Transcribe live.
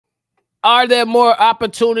Are there more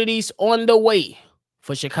opportunities on the way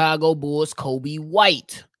for Chicago Bulls Coby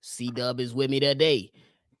White? C-Dub is with me today.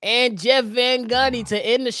 And Jeff Van Gundy to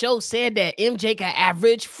end the show said that MJ can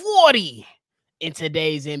average 40 in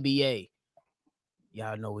today's NBA.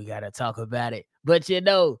 Y'all know we got to talk about it. But you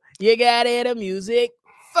know, you got to hear the music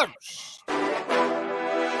first.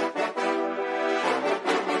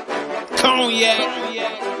 Cognac.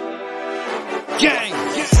 Gang.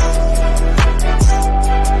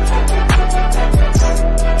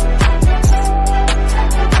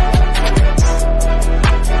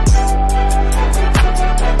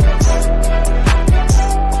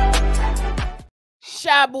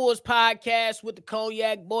 Shy Bulls podcast with the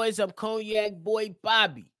Cognac Boys. I'm Cognac Boy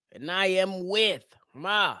Bobby, and I am with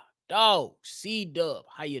my dog C-Dub.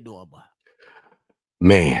 How you doing, boy?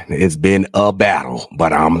 Man, it's been a battle,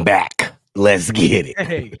 but I'm back. Let's get it.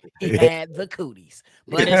 Hey, he had the cooties,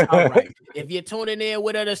 but it's all right. If you're tuning in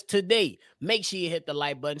with us today, make sure you hit the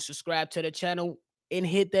like button, subscribe to the channel, and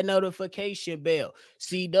hit the notification bell.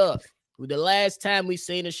 C-Dub, the last time we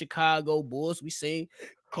seen the Chicago Bulls, we seen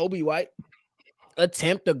Coby White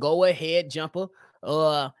attempt to go-ahead jumper,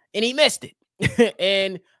 and he missed it.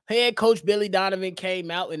 And head coach Billy Donovan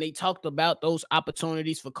came out, and they talked about those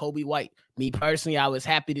opportunities for Coby White. Me personally, I was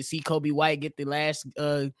happy to see Coby White get the last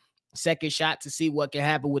second shot to see what can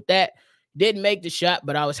happen with that. Didn't make the shot,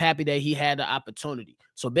 but I was happy that he had the opportunity.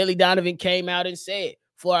 So Billy Donovan came out and said,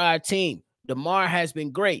 for our team, DeMar has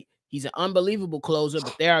been great. He's an unbelievable closer,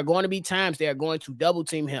 but there are going to be times they are going to double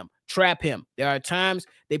team him, trap him. There are times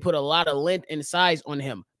they put a lot of length and size on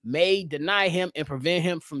him, may deny him and prevent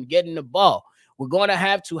him from getting the ball. We're going to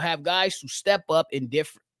have guys who step up in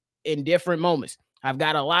different moments. I've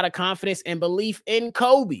got a lot of confidence and belief in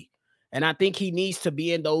Coby, and I think he needs to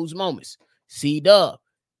be in those moments. C-Dub,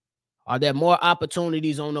 are there more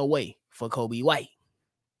opportunities on the way for Coby White?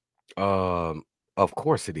 Of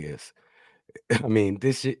course it is.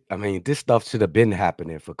 This stuff should have been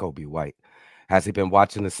happening for Coby White. Has he been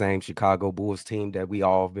watching the same Chicago Bulls team that we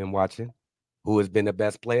all have been watching? Who has been the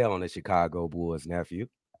best player on the Chicago Bulls, nephew?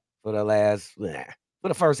 For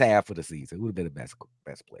the first half of the season, who would have been the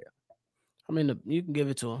best player? You can give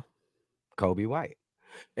it to him. Coby White.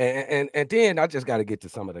 And then I just got to get to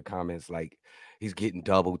some of the comments, like he's getting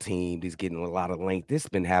double teamed, he's getting a lot of length. This has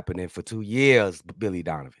been happening for 2 years, Billy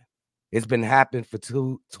Donovan. It's been happening for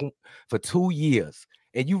two years.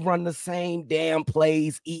 And you run the same damn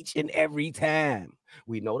plays each and every time.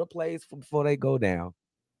 We know the plays before they go down.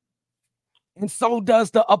 And so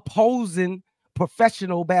does the opposing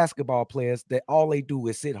professional basketball players that all they do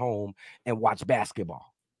is sit home and watch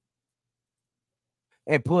basketball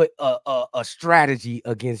and put a strategy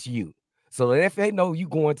against you. So that if they know you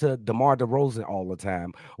going to DeMar DeRozan all the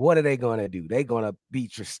time, what are they going to do? They're going to be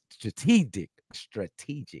strategic,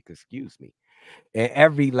 and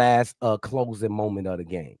every last closing moment of the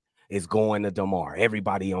game is going to DeMar.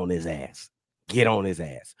 Everybody on his ass. Get on his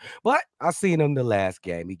ass. But I seen him the last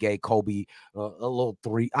game. He gave Coby a little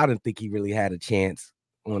three. I didn't think he really had a chance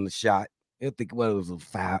on the shot. I think it was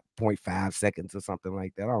 5.5 seconds or something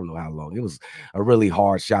like that. I don't know how long. It was a really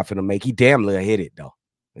hard shot for him to make. He damn near hit it, though.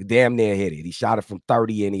 He damn near hit it. He shot it from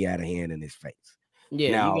 30, and he had a hand in his face.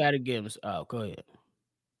 Yeah, now, you got to give him. Oh, go ahead.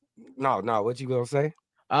 No. What you going to say?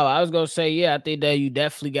 Oh, I was going to say, yeah, I think that you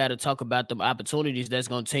definitely got to talk about the opportunities that's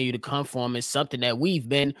going to continue to come for him. It's something that we've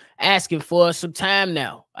been asking for some time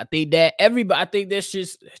now. I think that this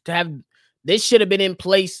should have been in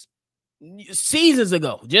place seasons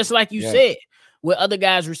ago, just like you said, with other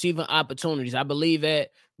guys receiving opportunities. I believe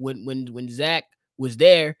that when Zach was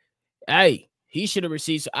there, he should have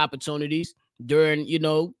received some opportunities during,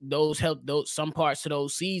 some parts of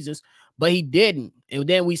those seasons. But he didn't. And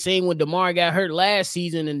then we seen when DeMar got hurt last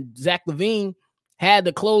season and Zach LaVine had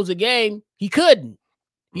to close the game, he couldn't.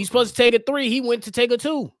 He's supposed to take a 3. He went to take a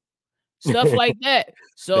 2. Stuff like that.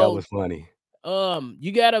 So that was funny.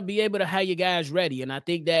 You got to be able to have your guys ready. And I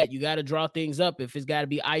think that you got to draw things up. If it's got to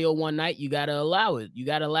be IO one night, you got to allow it. You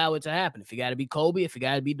got to allow it to happen. If it got to be Coby, if it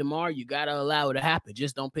got to be DeMar, you got to allow it to happen.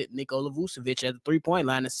 Just don't put Nikola Vucevic at the 3-point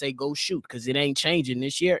line and say, go shoot, because it ain't changing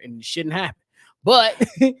this year and it shouldn't happen. But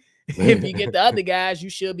if you get the other guys, you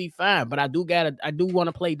should be fine. But I do want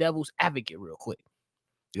to play devil's advocate real quick.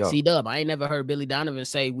 C-Dub, I ain't never heard Billy Donovan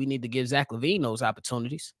say we need to give Zach LaVine those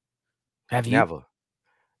opportunities. Have you? Never.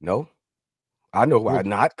 No. I know why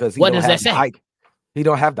not, because he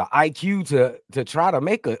don't have the IQ to try to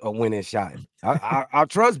make a winning shot. I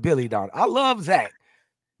trust Billy Donovan. I love Zach,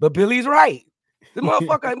 but Billy's right. The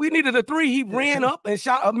motherfucker, we needed a 3. He ran up and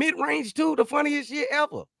shot a mid-range 2, the funniest shit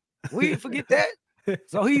ever. We didn't forget that.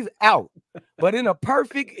 So he's out. But in a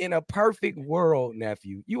perfect world,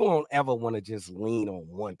 nephew, you won't ever want to just lean on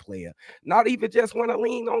one player. Not even just want to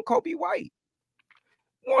lean on Coby White.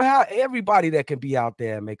 You want to have everybody that can be out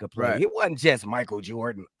there and make a play. Right. It wasn't just Michael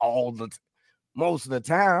Jordan most of the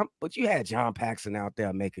time, but you had John Paxson out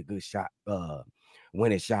there making good shot,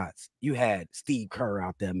 winning shots. You had Steve Kerr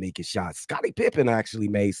out there making shots. Scottie Pippen actually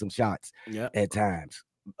made some shots Yep. at times.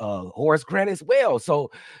 Horace Grant as well.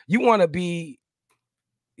 So you want to be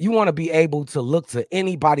able to look to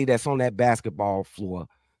anybody that's on that basketball floor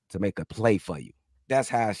to make a play for you. That's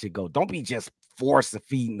how it should go. Don't be just force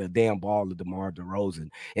feeding the damn ball to DeMar DeRozan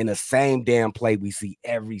in the same damn play we see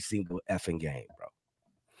every single effing game, bro.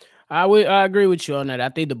 I agree with you on that. I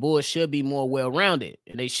think the Bulls should be more well rounded,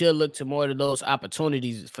 and they should look to more of those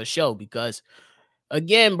opportunities for sure. Because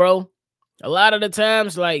again, bro, a lot of the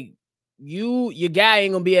times, like your guy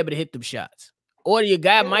ain't gonna be able to hit them shots, or your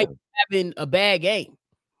guy Yeah, might be having a bad game.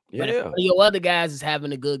 But if yeah, one of your other guys is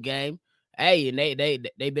having a good game, hey, and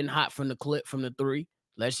they've been hot from the clip from the three.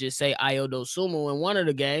 Let's just say Iodo Sumo in one of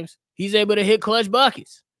the games, he's able to hit clutch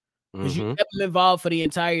buckets because you mm-hmm. kept him involved for the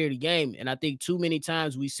entire of the game. And I think too many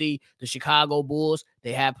times we see the Chicago Bulls,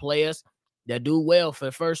 they have players that do well for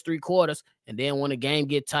the first 3 quarters, and then when the game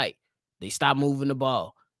get tight, they stop moving the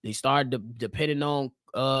ball. They start depending on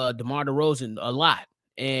DeMar DeRozan a lot,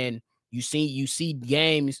 and you see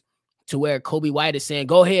games to where Coby White is saying,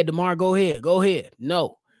 "Go ahead, DeMar, go ahead, go ahead."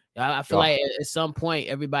 No, I feel Oh, like at some point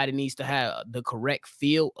everybody needs to have the correct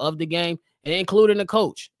feel of the game, and including the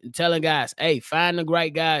coach and telling guys, "Hey, find the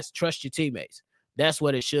right guys, trust your teammates." That's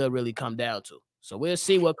what it should really come down to. So we'll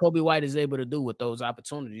see what Coby White is able to do with those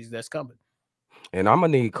opportunities that's coming. and I'm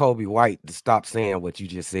gonna need Coby White to stop saying what you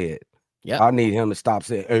just said. Yep. I need him to stop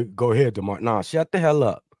saying, "Hey, go ahead, DeMar." Nah, shut the hell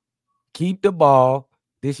up. Keep the ball.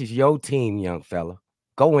 This is your team, young fella.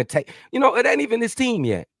 Go and take. It ain't even his team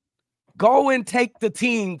yet. Go and take the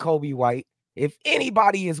team, Coby White. If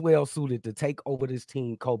anybody is well suited to take over this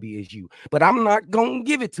team, Coby is you. But I'm not gonna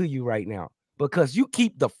give it to you right now because you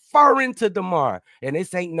keep deferring to DeMar. And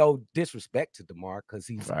this ain't no disrespect to DeMar because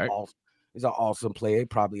he's Right. awesome. He's an awesome player,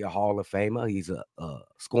 probably a Hall of Famer. He's a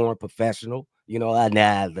scoring professional.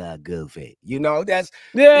 Another goofy. That's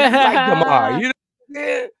he's like DeMar. Yeah.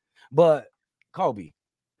 Yeah. But Coby,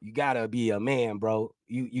 you gotta be a man, bro.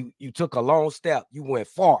 You took a long step. You went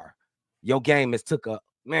far. Your game has took a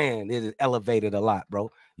man. It is elevated a lot,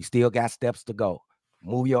 bro. You still got steps to go.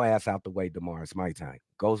 Move your ass out the way, DeMar. It's my time.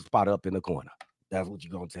 Go spot up in the corner. That's what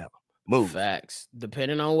you're gonna tell him. Move, Facts.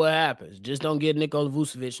 Depending on what happens, just don't get Nikola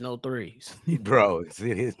Vucevic no threes. bro. It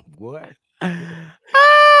is what?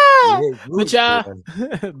 Ah! It is But loose, boy.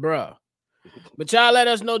 y'all, bro. But y'all let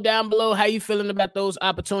us know down below how you feeling about those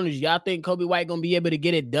opportunities. Y'all think Coby White gonna be able to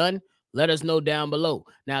get it done? Let us know down below.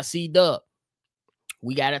 Now, C-Dub,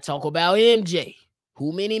 we gotta talk about MJ,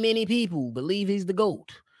 who many people believe he's the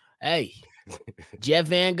GOAT. Hey, Jeff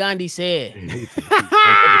Van Gundy said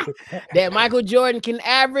that Michael Jordan can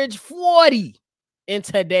average 40 in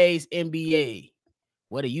today's NBA.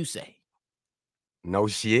 What do you say? No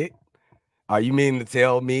shit. Are you meaning to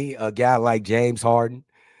tell me a guy like James Harden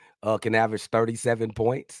can average 37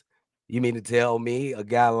 points? You mean to tell me a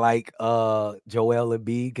guy like Joel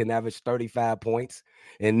Embiid can average 35 points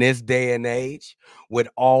in this day and age with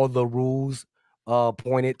all the rules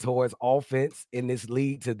pointed towards offense in this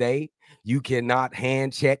league today? You cannot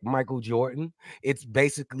hand check Michael Jordan. It's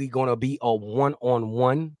basically going to be a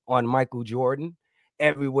one-on-one on Michael Jordan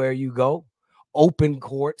everywhere you go. Open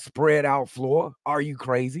court, spread out floor. Are you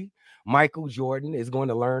crazy? Michael Jordan is going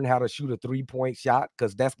to learn how to shoot a 3-point shot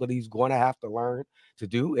because that's what he's going to have to learn to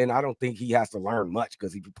do. And I don't think he has to learn much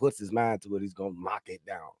because if he puts his mind to it, he's going to knock it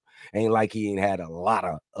down. Ain't like he ain't had a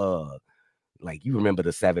lot of like you remember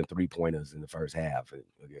the 7 3-pointers in the first half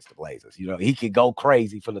against the Blazers. He could go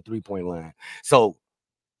crazy from the 3-point line. So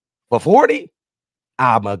for 40,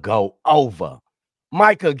 I'ma go over.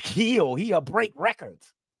 Michael Kill, he'll break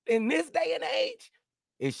records. In this day and age,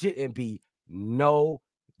 it shouldn't be no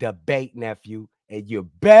debate, nephew. And you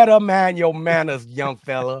better mind your manners, young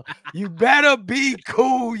fella. You better be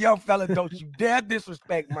cool, young fella. Don't you dare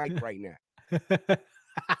disrespect Mike right now.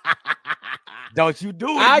 Don't you do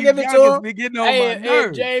it. I'll You give it to youngins him. be getting on Hey, my if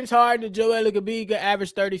nerves. James Harden and Joel Embiid could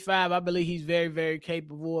average 35, I believe he's very, very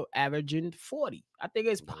capable of averaging 40. I think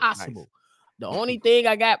it's possible. Nice. The only thing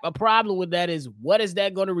I got a problem with that is what is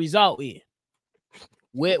that going to result in?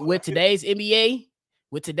 With today's NBA,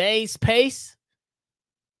 with today's pace,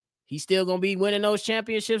 he's still going to be winning those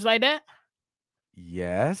championships like that?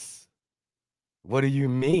 Yes. What do you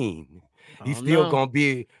mean? I He's don't still know. gonna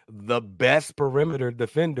be the best perimeter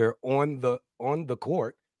defender on the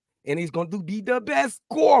court. and he's going to be the best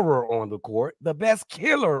scorer on the court, the best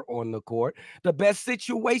killer on the court, the best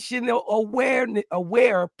situational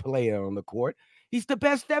aware player on the court. He's the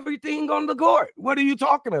best everything on the court. What are you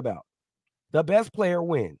talking about? The best player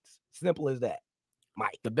wins. Simple as that.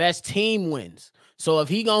 Mike. The best team wins. So if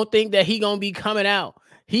he gonna think that he gonna be coming out,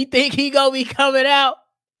 he think he gonna be coming out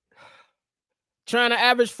trying to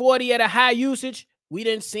average 40 at a high usage. We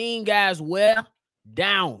didn't seen guys wear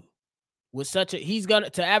down with such a, he's gonna,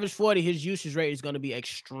 to average 40, his usage rate is gonna be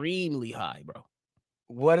extremely high, bro.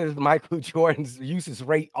 What is Michael Jordan's usage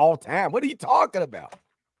rate all time? What are you talking about?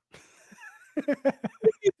 What are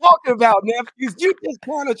you talking about, nephews? You just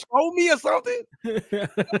trying to troll me or something?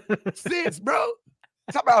 Sis, bro.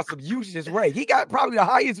 Talk about some usage rate. He got probably the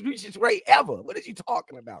highest usage rate ever. What are you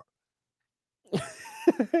talking about?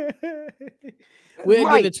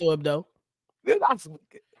 We'll give it to him, though.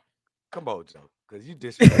 Come on, Joe. Because you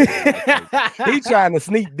disrespect. He trying to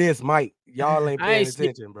sneak this, Mike. Y'all ain't paying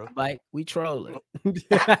attention, bro. Mike, we trolling.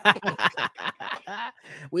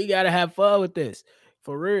 We got to have fun with this.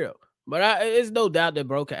 For real. But it's no doubt that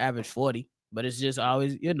bro can average 40. But it's just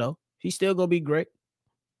always, you know, he's still going to be great.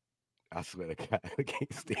 I swear to God, I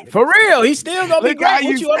can't stand For real, he's still gonna be great.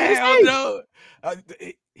 What you sound,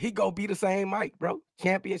 he gonna be the same Mike, bro.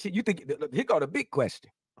 Championship. You think he got a big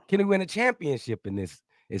question? Can he win a championship in this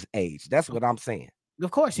age? That's what I'm saying.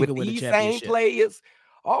 Of course, he can win a championship. Same players.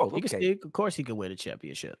 Oh, okay. He can still, of course, he can win a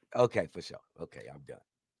championship. Okay, for sure. Okay, I'm done.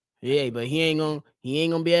 Yeah, but he ain't gonna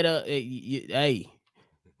be able to. Hey,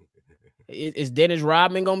 is Dennis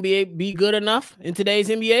Rodman gonna be good enough in today's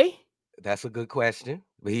NBA? That's a good question.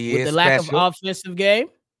 But he with is the lack special. of offensive game.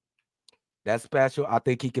 That's special. I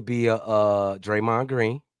think he could be a Draymond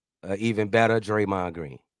Green, even better Draymond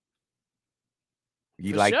Green.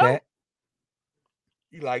 You like that?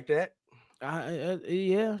 You like that?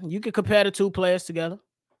 Yeah, you could compare the two players together.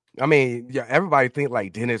 I mean, yeah, everybody think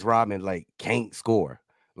like Dennis Rodman like can't score.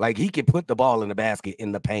 Like he can put the ball in the basket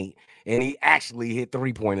in the paint, and he actually hit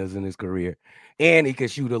 3-pointers in his career, and he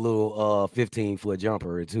could shoot a little 15-foot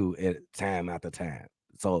jumper or two at time after time.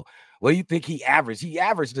 So, what do you think he averaged? He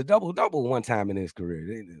averaged a double-double one time in his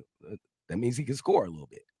career. That means he can score a little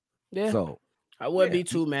bit. Yeah. So, I wouldn't be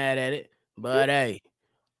too mad at it. But hey,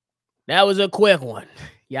 that was a quick one.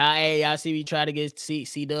 Y'all see me try to get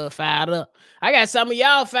C-Dub fired up. I got some of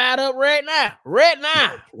y'all fired up right now.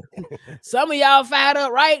 Some of y'all fired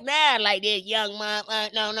up right now. Like this young man.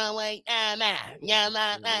 No, wait.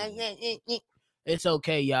 It's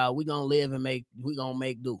okay, y'all. We gonna live and we gonna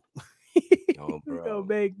make do. Oh, bro. We gonna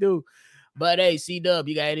make do. But hey, C-Dub,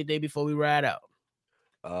 you got anything before we ride out?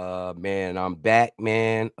 Man, I'm back,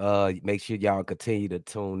 man. Make sure y'all continue to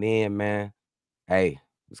tune in, man. Hey,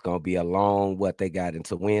 it's gonna be a long what they got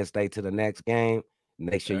until Wednesday to the next game.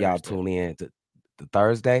 Make sure y'all tune in to the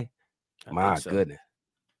Thursday. My goodness.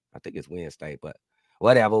 I think it's Wednesday, but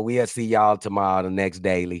whatever. We'll see y'all tomorrow, the next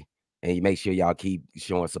daily. And you make sure y'all keep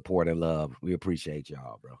showing support and love. We appreciate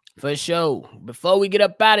y'all, bro. For sure. Before we get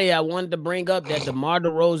up out of here, I wanted to bring up that DeMar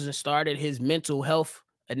DeRozan started his mental health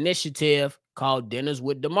initiative called Dinners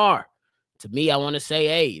with DeMar. To me, I want to say,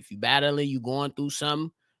 hey, if you're battling, you're going through something,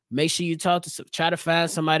 make sure you try to find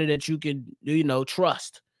somebody that you can,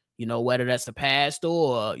 trust. Whether that's a pastor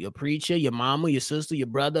or your preacher, your mama, your sister, your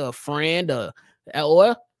brother, a friend,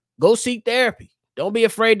 or go seek therapy. Don't be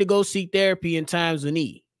afraid to go seek therapy in times of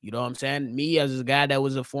need. You know what I'm saying? Me, as a guy that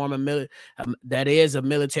was a former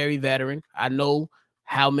military veteran, I know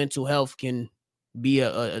how mental health can be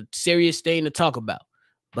a serious thing to talk about.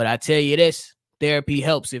 But I tell you this, therapy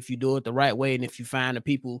helps if you do it the right way and if you find the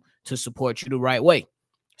people to support you the right way.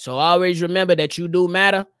 So always remember that you do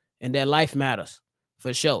matter and that life matters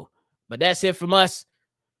for sure. But that's it from us.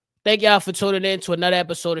 Thank y'all for tuning in to another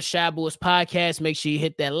episode of Shy Boys Podcast. Make sure you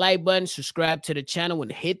hit that like button, subscribe to the channel,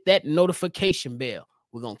 and hit that notification bell.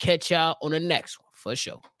 We're going to catch y'all on the next one for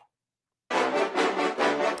sure.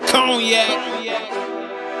 Cognac.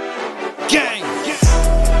 Gang.